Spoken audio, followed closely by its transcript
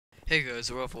Hey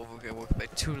guys, welcome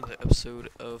back to another episode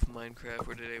of Minecraft,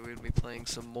 where today we're going to be playing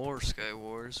some more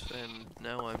SkyWars, and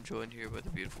now I'm joined here by the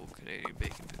beautiful Canadian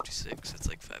Bacon 56. It's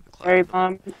like 5 o'clock Cherry in the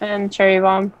bomb and cherry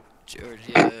bomb.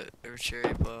 or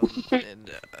cherry bomb,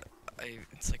 and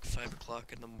it's like 5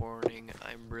 o'clock in the morning.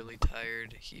 I'm really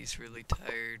tired, he's really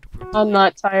tired, we're I'm playing.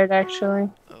 not tired actually.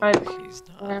 He's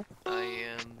not. Yeah. I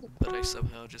am, but I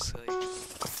somehow just like,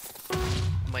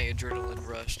 my adrenaline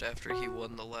rushed after he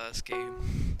won the last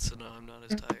game, so now I'm not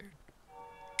as tired.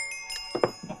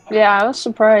 Yeah, I was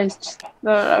surprised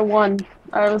that I won.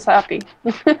 I was happy.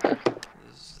 This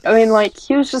I mean, is like,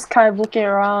 he was just kind of looking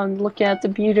around, looking at the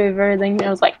beauty of everything, and I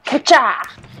was like, "Kacha!"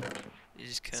 You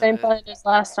just Same kinda, plan as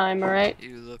last time, alright?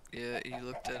 you looked at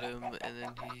him, and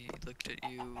then he looked at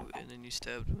you, and then you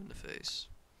stabbed him in the face.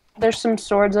 There's some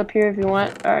swords up here if you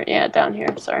want. Or, yeah, down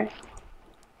here, sorry.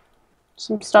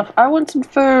 Some stuff. I want some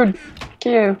food! Thank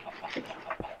you.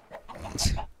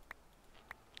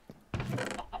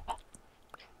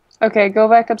 Okay, go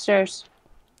back upstairs.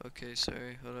 Okay,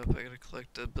 sorry, hold up, I gotta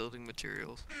collect the building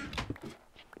materials.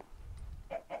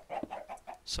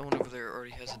 Someone over there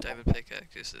already has a diamond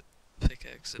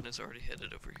pickaxe and is already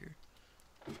headed over here.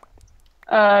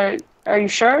 Are you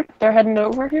sure? They're heading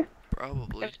over here?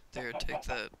 Probably. There, take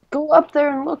that. Go up there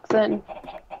and look then.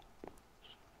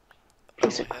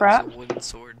 Piece All of I have crap. is a wooden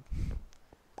sword.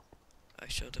 I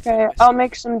shall defend Okay, myself. I'll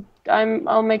make some.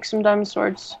 I'll make some diamond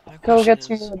swords. My Go question get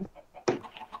some is, wood,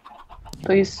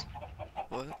 please.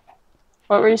 what?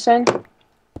 What were you saying?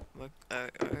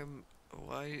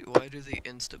 Why do they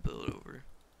insta build over?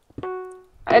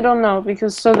 I don't know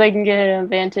because so they can get an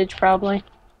advantage probably.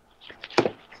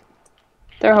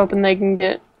 They're hoping they can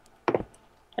get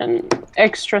an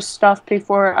extra stuff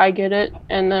before I get it,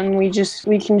 and then we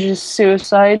can just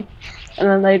suicide, and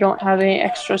then they don't have any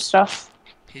extra stuff.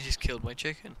 He just killed my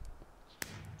chicken.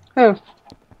 Who?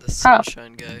 The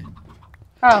sunshine guy.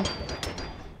 How?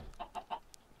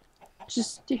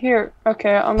 Just here.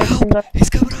 Okay, I'll make some. Help! He's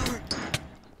coming over!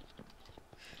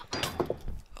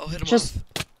 I'll hit him Just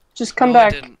off. come No,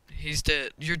 back. I didn't. He's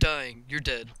dead. You're dying. You're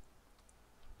dead.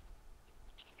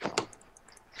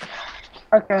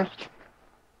 Okay.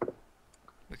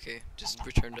 Okay, just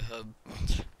return to hub.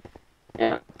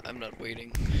 Yeah. I'm not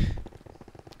waiting.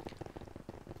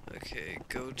 Okay,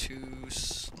 go to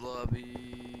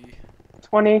lobby.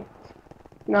 20.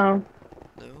 No.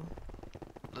 No?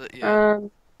 Yeah.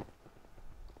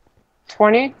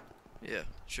 20. Yeah,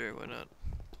 sure, why not?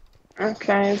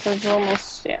 Okay, so it's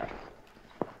almost, yeah.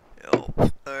 Oh,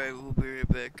 alright, we'll be right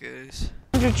back, guys.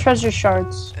 100 treasure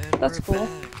shards. And That's we're cool.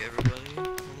 back, everybody.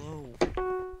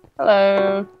 Hello.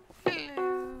 Hello. Hello.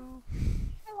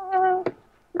 Hello.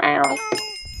 Meow.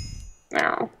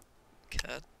 Meow.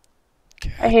 Cat.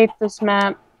 I hate this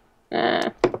map.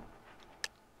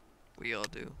 We all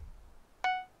do.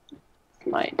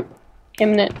 My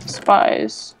imminent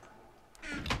despise.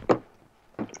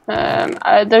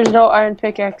 There's no iron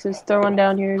pickaxes. Throw one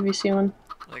down here if you see one.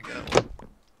 I got one.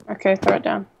 Okay, throw it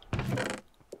down.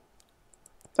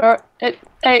 Throw it.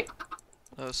 Hey.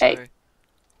 Oh, sorry.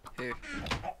 Here.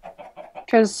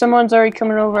 Because someone's already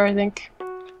coming over, I think.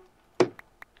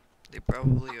 They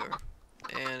probably are.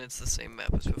 And it's the same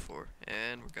map as before.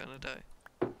 And we're gonna die.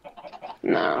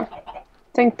 No.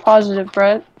 Think positive,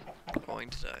 Brett. We're going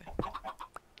to die.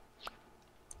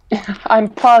 I'm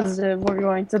positive we're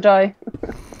going to die.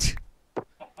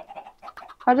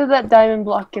 How did that diamond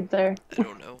block get there? I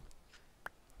don't know.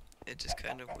 It just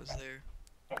kind of was there.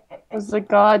 Was the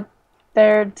god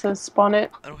there to spawn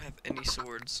it? I don't have any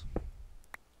swords.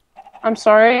 I'm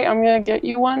sorry, I'm gonna get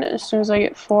you one as soon as I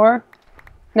get 4.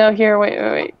 No, here,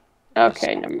 wait.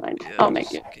 Okay, never mind. Yeah, I'll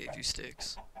make it. Gave you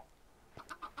sticks.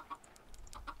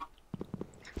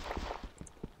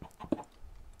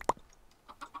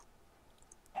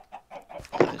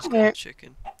 I just got Here. a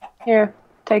chicken. Here,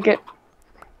 take it.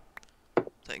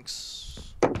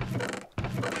 Thanks.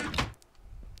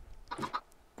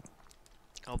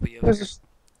 I'll be over This here. is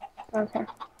okay.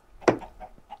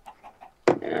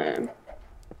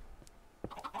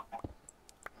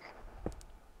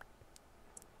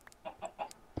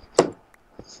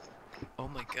 Oh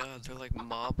my god, they're like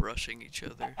mob rushing each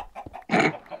other.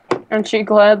 Aren't you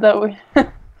glad that we...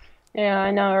 Yeah,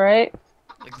 I know, right?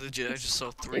 Like legit, I just saw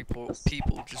 3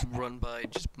 people just run by,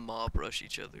 just mob rush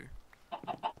each other.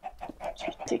 It's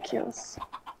ridiculous.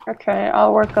 Okay,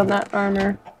 I'll work on that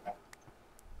armor.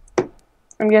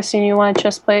 I'm guessing you want a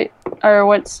chest plate? Or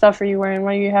what stuff are you wearing?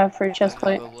 What do you have for a chest I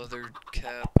plate? have a leather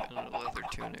cap and a leather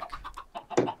tunic.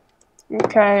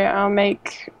 Okay, I'll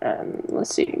make,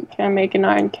 let's see, can I make an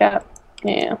iron cap?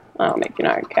 Yeah, I'll make an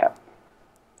iron cap.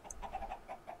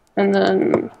 And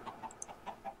then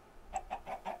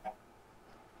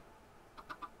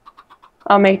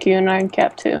I'll make you an iron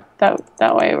cap too. That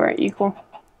way we're equal.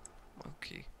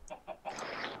 Okay.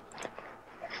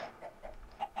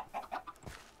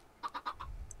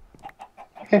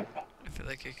 Okay. I feel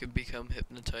like I could become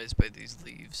hypnotized by these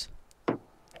leaves.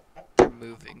 They're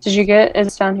moving. Did you get it?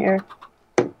 It's down here.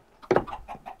 The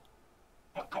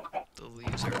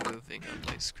leaves are moving on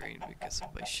my screen because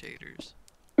of my shaders.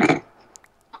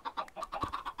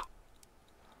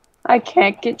 I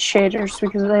can't get shaders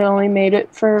because they only made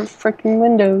it for freaking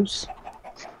Windows.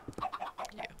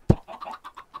 Yep.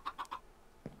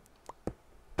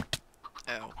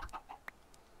 Ow.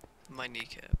 My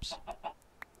kneecaps.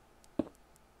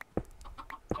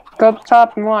 Go up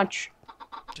top and watch.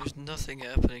 There's nothing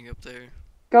happening up there.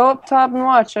 Go up top and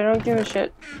watch. I don't give a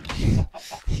shit.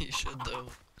 You should though.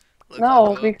 Look,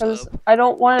 No, because I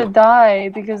don't want to die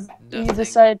because you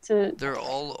decide to... They're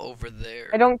all over there.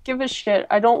 I don't give a shit.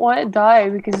 I don't want to die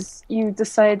because you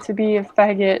decide to be a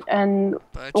faggot and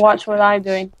watch what I'm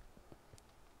doing.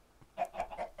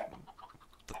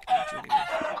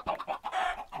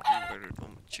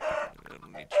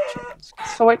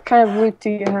 So what kind of loot do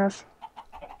you have?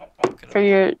 For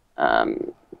your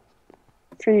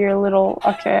little...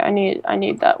 Okay, I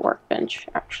need that workbench,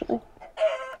 actually.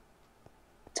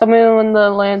 Tell me when the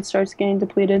land starts getting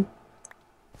depleted.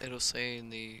 It'll say in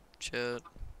the chat.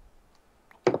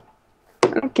 I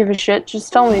don't give a shit,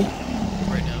 just tell me.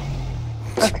 Right now.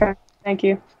 Okay, thank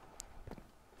you.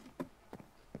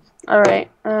 Alright,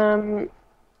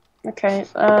 okay,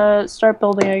 start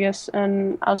building, I guess,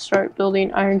 and I'll start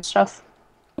building iron stuff.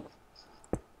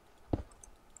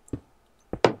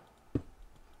 There's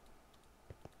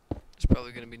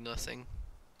probably gonna be nothing.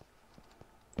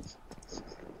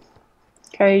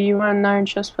 Okay, you want an iron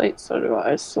chest plate? So do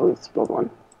I, so let's build one.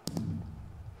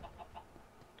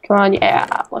 Come on, yeah,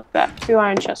 look at that. 2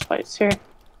 iron chest plates, here.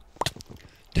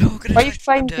 No, why are you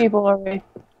fighting people already?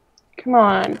 Come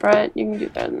on, Brett, you can do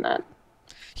better than that.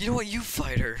 You know what, you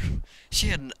fight her. She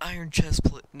had an iron chest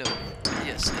plate. No,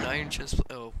 yes, an iron chest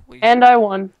plate. Oh, wait. And I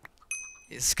won.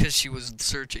 It's because she was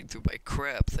searching through my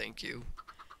crap, thank you.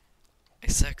 I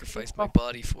sacrificed my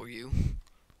body for you.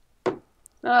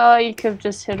 Oh, you could have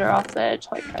just hit her off the edge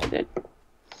like I did.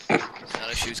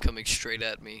 Not if she was coming straight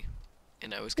at me,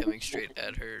 and I was coming straight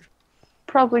at her.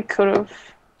 Probably could have.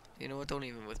 You know what, don't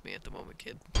even with me at the moment,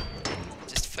 kid.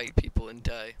 Just fight people and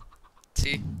die.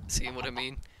 See what I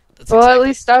mean? That's well, exactly... at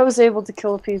least I was able to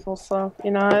kill people, so,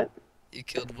 you know what? You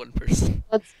killed one person.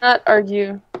 Let's not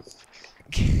argue. I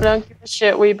don't give a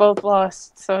shit, we both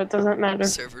lost, so it doesn't matter.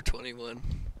 Server 21.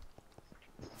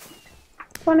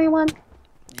 21?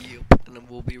 Yep, and then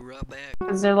we'll be right back.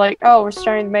 Because they're like, oh, we're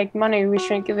starting to make money, we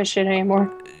shouldn't give a shit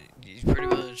anymore. Pretty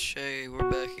much, hey, we're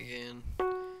back again.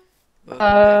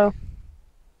 Oh,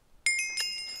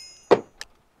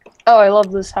 I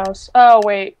love this house. Oh,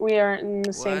 wait, we aren't in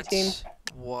the same team.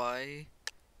 Why?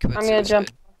 I'm gonna jump.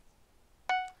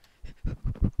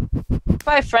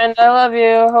 Bye, friend, I love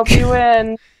you, hope you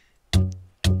win.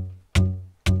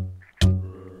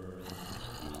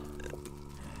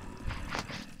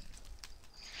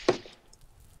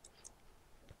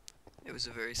 It was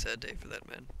a very sad day for that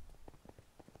man.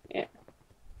 Yeah.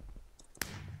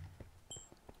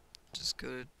 Just go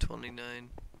to 29,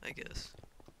 I guess.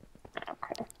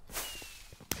 Okay.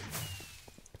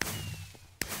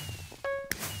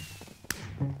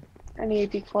 I need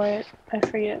to be quiet. I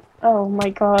forget. Oh my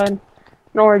god.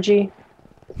 An orgy.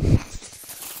 Yeah,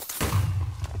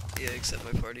 accept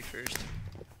my party first.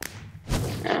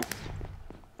 Yeah.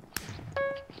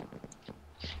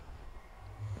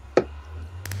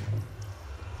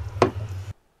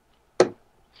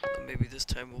 Maybe this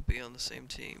time we'll be on the same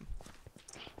team.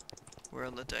 We're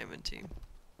on the diamond team.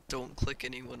 Don't click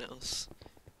anyone else.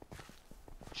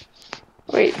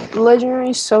 Wait,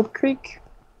 Legendary Soap Creek?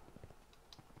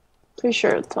 Pretty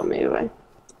sure it'll tell me anyway.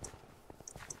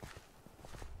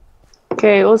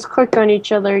 Okay, let's click on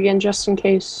each other again just in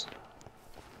case.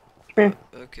 Come here.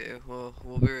 Okay, well,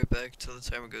 we'll be right back till the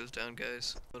timer goes down,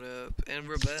 guys. What up? And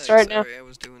we're back. Start Sorry, now. I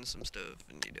was doing some stuff,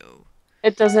 and you know.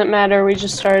 It doesn't matter, we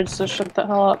just started, so shut the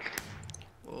hell up.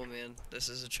 Oh man, this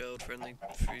is a child-friendly,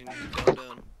 free, calm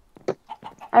down.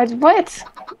 What?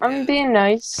 I'm being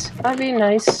nice. I'm being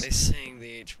nice. By saying the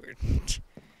H word.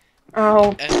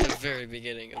 Oh. At the very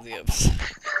beginning of the episode.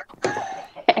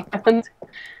 And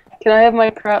can I have my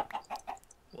crap?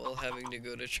 While having to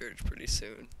go to church pretty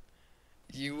soon.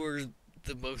 You were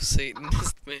the most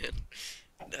Satanist man.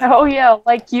 Oh yeah,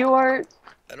 like you are.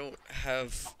 I don't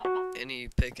have any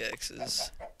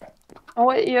pickaxes. Oh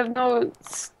wait, you have no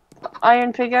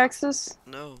iron pickaxes?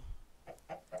 No.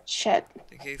 Shit.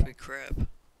 They gave me crap.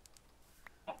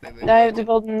 Now I have to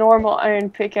build a normal iron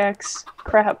pickaxe.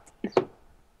 Crap.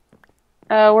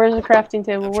 Where's the crafting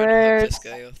table? I'm trying to hook this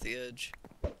guy off the edge.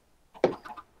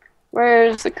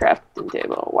 Where's the crafting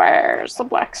table? Where's the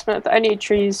blacksmith? I need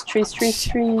trees. Trees, trees,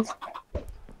 trees.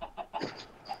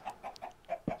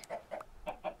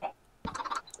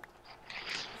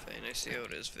 Fine, I see how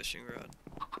it is, fishing rod.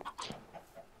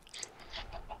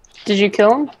 Did you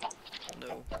kill him?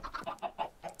 No.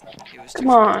 He was too Come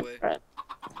far on. away. Fred.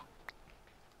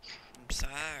 I'm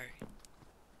sorry.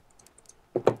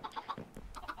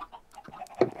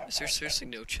 Is there seriously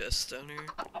no chests down here?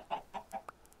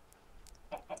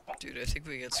 Dude, I think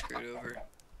we got screwed over.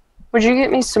 Would you get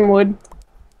me some wood,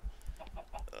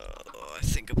 I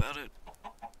think about it.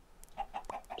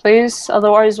 please?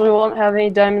 Otherwise we won't have any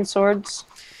diamond swords.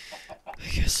 I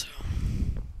guess so.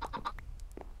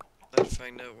 Let's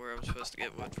find out where I'm supposed to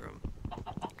get wood from.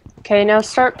 Okay, now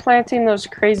start planting those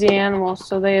crazy animals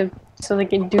so they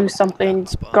can do something,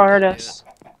 guard us.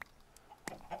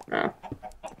 No.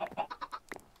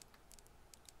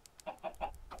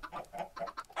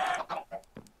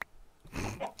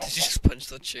 Did you just punch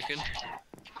that chicken?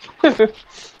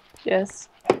 Yes.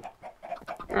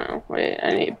 Oh, wait, I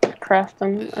need to craft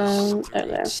them.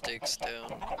 There. Sticks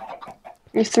down.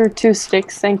 You threw 2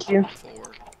 sticks, thank you.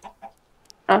 4.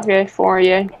 Okay, 4,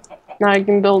 yay. Now I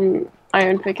can build an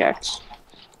iron pickaxe.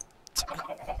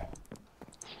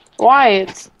 Why?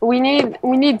 We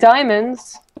need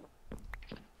diamonds.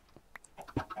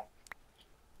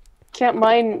 Can't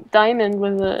mine diamond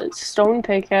with a stone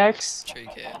pickaxe. Sure you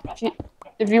can.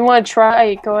 If you want to try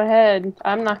it, go ahead.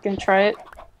 I'm not gonna try it.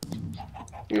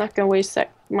 I'm not gonna waste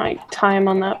my time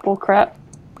on that bullcrap.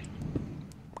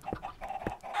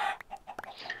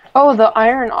 Oh, the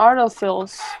iron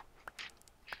autofills.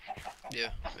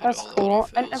 Yeah. That's cool.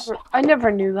 I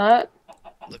never knew that.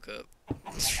 Look up.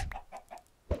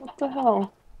 What the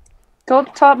hell? Go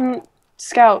up top and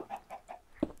scout.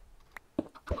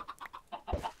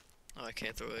 Oh, I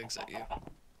can't throw eggs at you.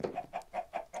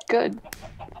 Good.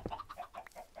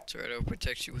 It's alright, I'll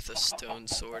protect you with a stone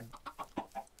sword.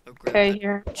 I'll grab Okay, that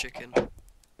here. chicken.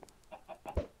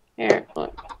 Here,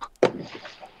 look.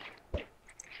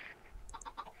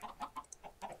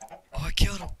 Oh, I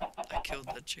killed him! I killed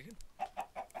that chicken.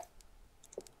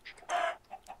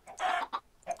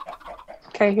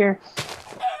 Okay, here.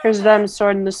 Here's a diamond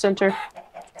sword in the center.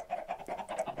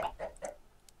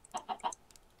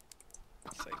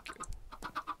 Thank you.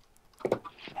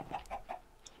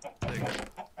 There you go.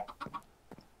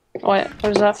 What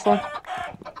is that for?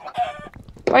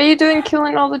 What are you doing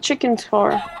killing all the chickens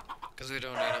for? Because we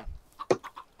don't need them.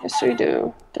 Yes, we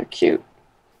do. They're cute.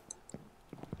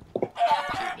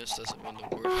 Cuteness doesn't win the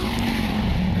war.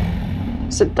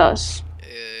 Yes, it does.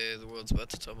 The world's about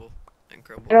to tumble and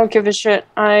crumble. I don't give a shit.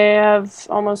 I have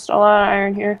almost a lot of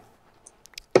iron here.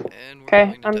 And we're Okay,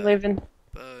 going to I'm die. leaving.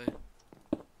 Bye.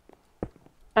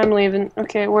 I'm leaving.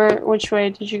 Okay, which way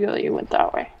did you go? You went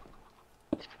that way.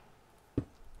 I'm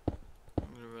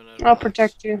gonna run out of I'll blocks.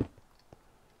 protect you.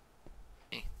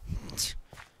 Eh.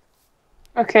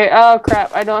 Okay, oh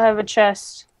crap, I don't have a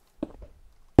chest.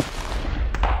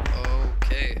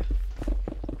 Okay.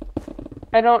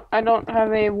 I don't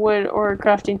have a wood or a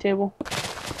crafting table.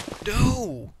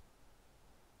 No!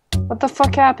 What the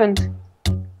fuck happened?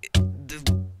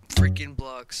 The freaking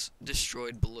blocks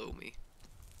destroyed below me.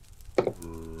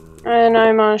 And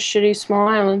I'm on a shitty small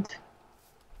island.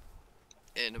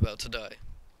 And about to die.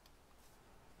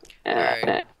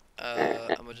 Alright.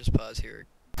 I'm gonna just pause here.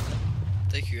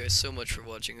 Thank you guys so much for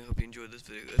watching. I hope you enjoyed this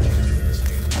video. If you enjoyed this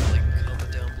video, like and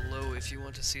comment down below if you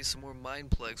want to see some more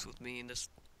Mineplex with me and this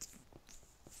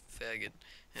faggot.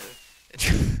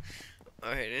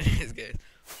 Alright, anyways guys.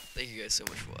 Thank you guys so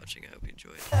much for watching. I hope you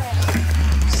enjoyed.